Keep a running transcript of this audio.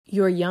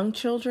your young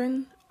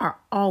children are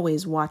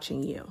always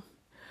watching you.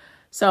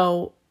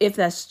 So if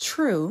that's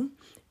true,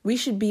 we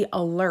should be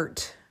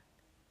alert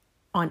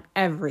on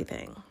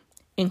everything,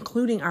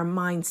 including our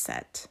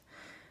mindset,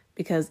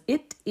 because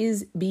it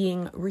is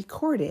being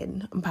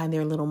recorded by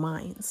their little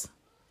minds.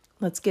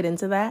 Let's get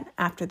into that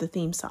after the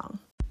theme song.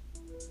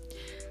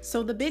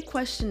 So the big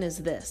question is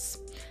this: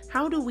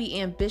 how do we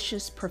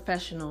ambitious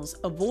professionals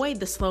avoid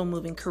the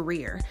slow-moving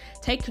career,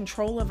 take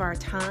control of our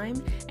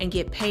time, and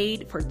get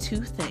paid for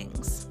two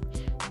things?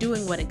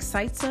 Doing what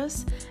excites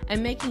us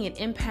and making an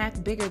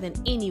impact bigger than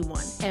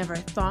anyone ever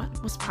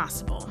thought was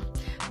possible.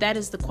 That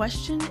is the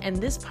question, and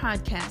this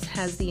podcast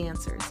has the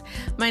answers.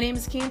 My name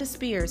is Candace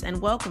Spears,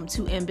 and welcome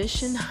to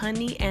Ambition,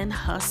 Honey, and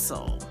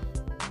Hustle.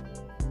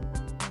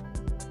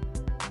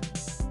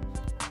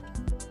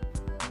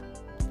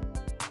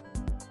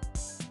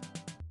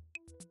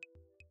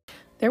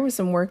 There was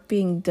some work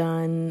being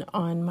done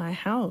on my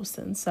house,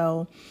 and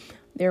so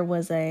there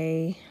was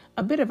a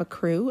bit of a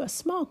crew, a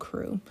small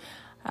crew,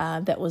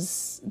 that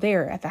was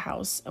there at the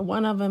house.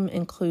 One of them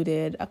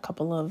included a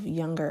couple of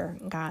younger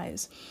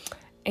guys.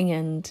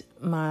 And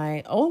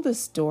my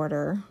oldest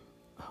daughter,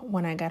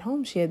 when I got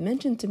home, she had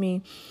mentioned to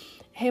me,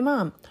 "Hey,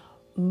 Mom,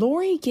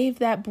 Lori gave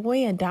that boy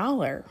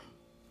 $1."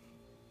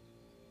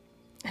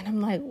 And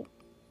I'm like,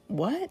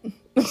 what?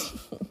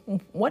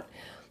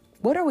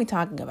 What are we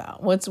talking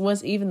about?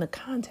 What's even the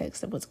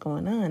context of what's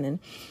going on? And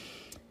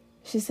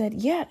she said,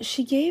 yeah,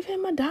 she gave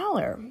him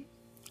 $1.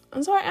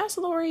 And so I asked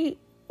Lori,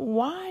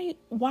 why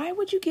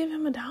would you give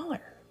him $1?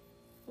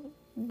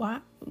 Why?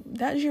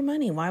 That's your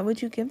money. Why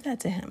would you give that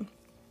to him?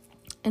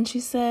 And she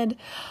said,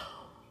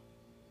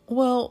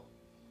 well,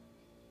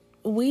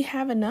 we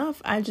have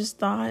enough. I just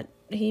thought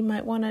he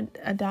might want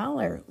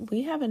 $1.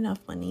 We have enough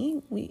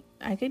money.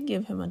 I could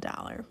give him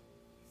 $1.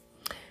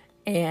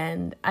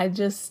 And I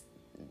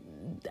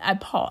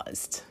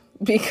paused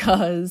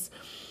because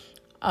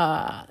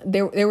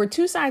there were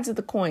two sides of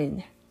the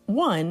coin.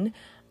 One,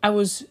 I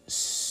was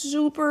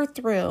super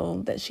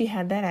thrilled that she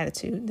had that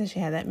attitude, that she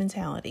had that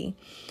mentality.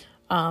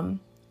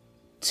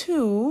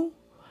 Two,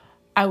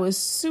 I was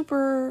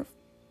super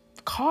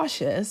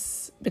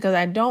cautious because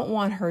I don't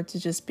want her to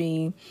just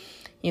be,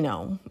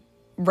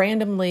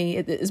 randomly,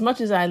 as much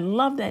as I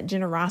love that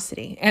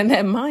generosity and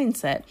that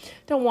mindset,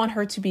 don't want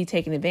her to be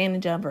taken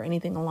advantage of or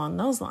anything along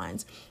those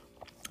lines.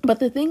 But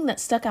the thing that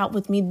stuck out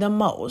with me the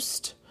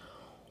most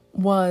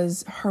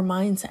was her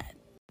mindset.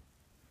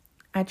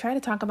 I try to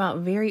talk about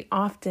very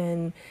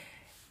often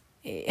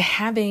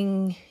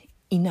having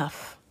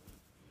enough,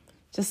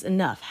 just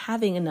enough,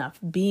 having enough,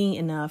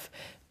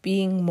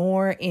 being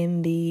more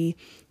in the,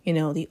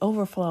 the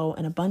overflow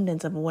and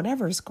abundance of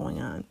whatever's going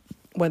on,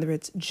 whether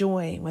it's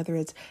joy, whether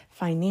it's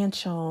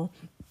financial,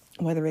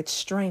 whether it's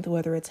strength,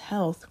 whether it's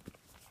health,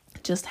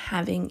 just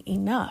having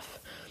enough.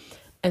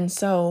 And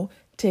so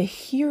to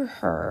hear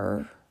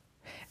her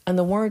and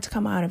the words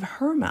come out of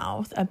her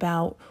mouth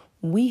about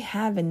we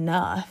have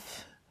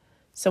enough,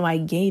 so I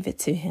gave it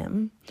to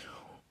him,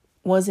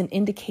 was an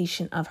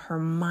indication of her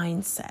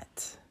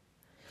mindset.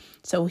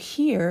 So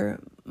here,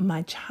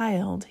 my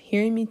child,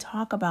 hearing me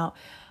talk about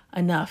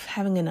enough,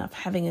 having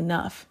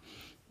enough,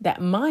 that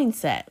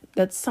mindset,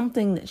 that's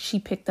something that she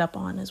picked up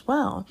on as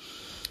well.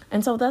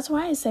 And so that's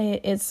why I say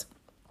it's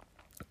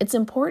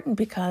important,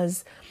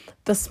 because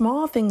the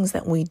small things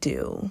that we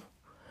do,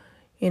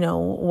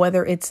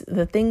 whether it's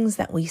the things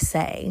that we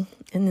say,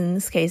 and in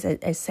this case,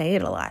 I say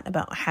it a lot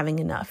about having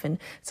enough, and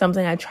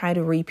something I try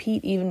to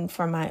repeat even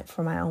for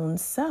my own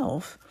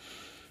self,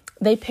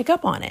 they pick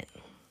up on it.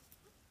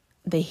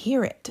 They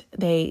hear it.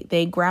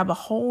 They grab a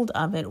hold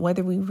of it,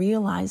 whether we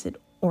realize it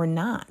or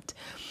not.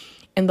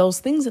 And those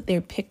things that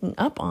they're picking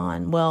up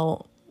on,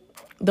 well,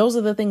 those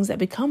are the things that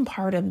become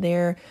part of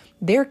their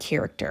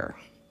character,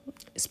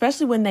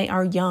 especially when they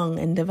are young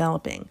and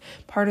developing,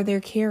 part of their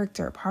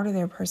character, part of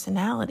their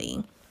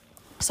personality.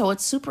 So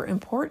it's super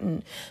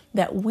important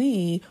that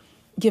we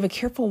give a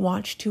careful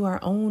watch to our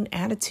own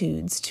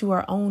attitudes, to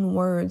our own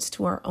words,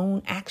 to our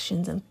own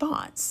actions and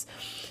thoughts.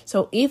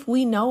 So if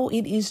we know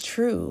it is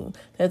true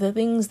that the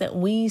things that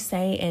we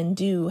say and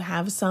do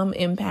have some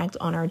impact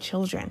on our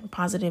children,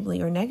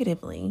 positively or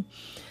negatively,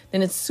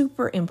 then it's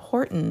super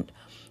important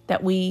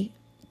that we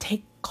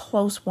take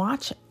close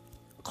watch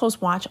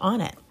on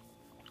it.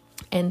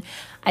 And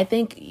I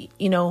think,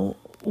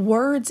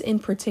 words in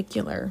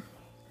particular,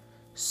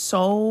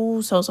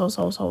 so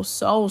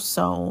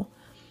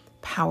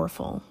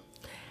powerful.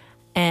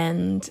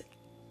 And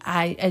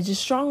I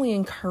just strongly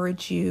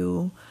encourage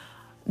you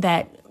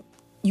that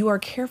you are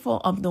careful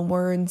of the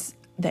words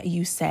that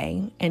you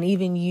say and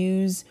even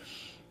use,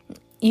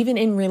 even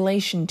in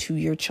relation to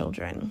your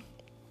children.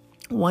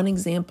 One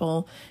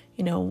example,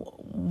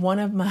 one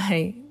of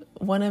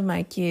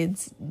my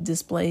kids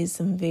displays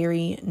some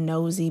very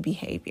nosy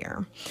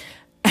behavior.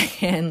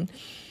 And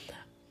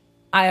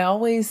I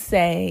always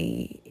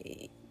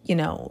say,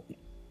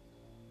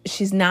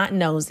 she's not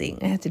nosy.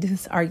 I had to do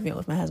this argument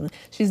with my husband.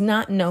 She's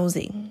not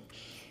nosy.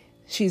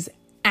 She's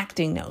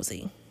acting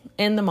nosy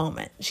in the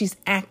moment. She's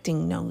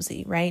acting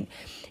nosy, right?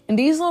 And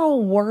these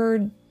little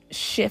word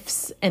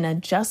shifts and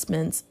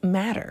adjustments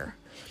matter.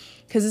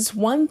 Because it's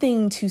one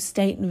thing to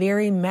state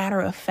very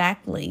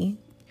matter-of-factly,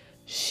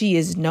 she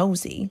is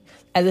nosy,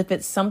 as if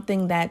it's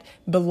something that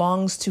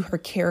belongs to her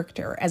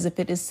character, as if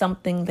it is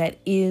something that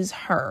is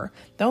her.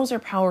 Those are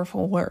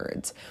powerful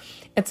words.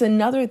 It's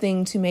another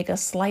thing to make a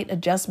slight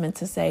adjustment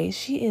to say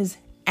she is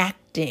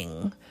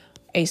acting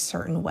a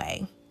certain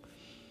way.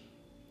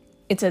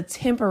 It's a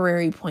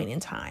temporary point in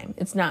time.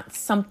 It's not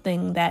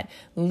something that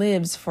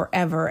lives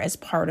forever as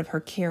part of her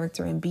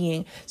character and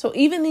being. So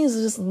even these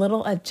just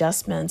little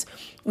adjustments,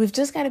 we've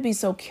just got to be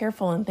so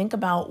careful and think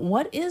about,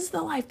 what is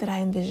the life that I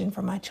envision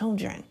for my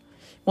children?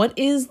 What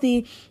is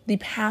the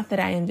path that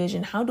I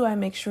envision? How do I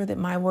make sure that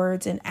my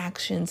words and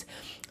actions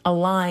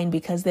align?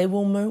 Because they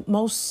will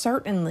most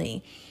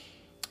certainly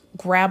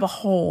grab a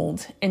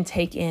hold and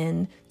take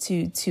in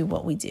to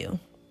what we do.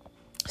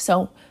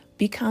 So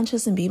be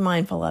conscious and be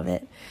mindful of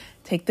it.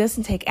 Take this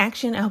and take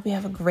action. I hope you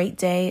have a great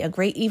day, a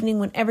great evening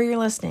whenever you're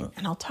listening.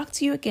 And I'll talk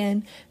to you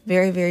again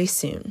very, very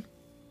soon.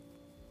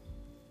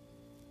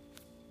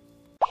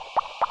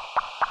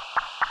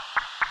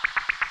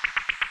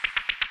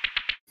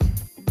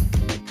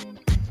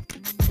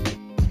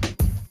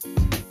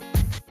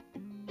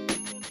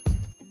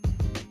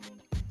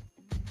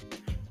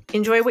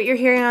 Enjoy what you're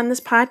hearing on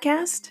this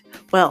podcast?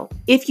 Well,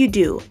 if you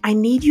do, I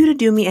need you to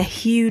do me a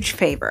huge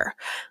favor.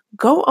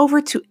 Go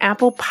over to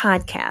Apple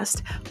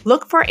Podcast,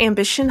 look for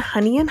Ambition,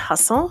 Honey, and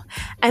Hustle,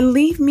 and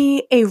leave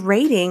me a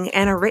rating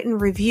and a written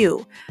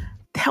review.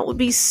 That would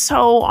be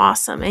so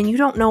awesome. And you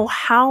don't know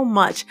how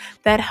much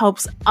that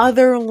helps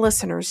other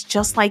listeners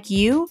just like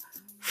you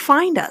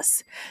find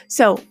us.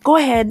 So go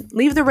ahead,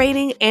 leave the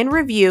rating and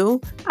review.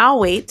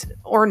 I'll wait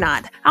or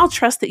not. I'll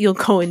trust that you'll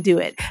go and do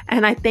it.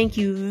 And I thank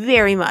you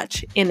very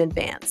much in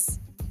advance.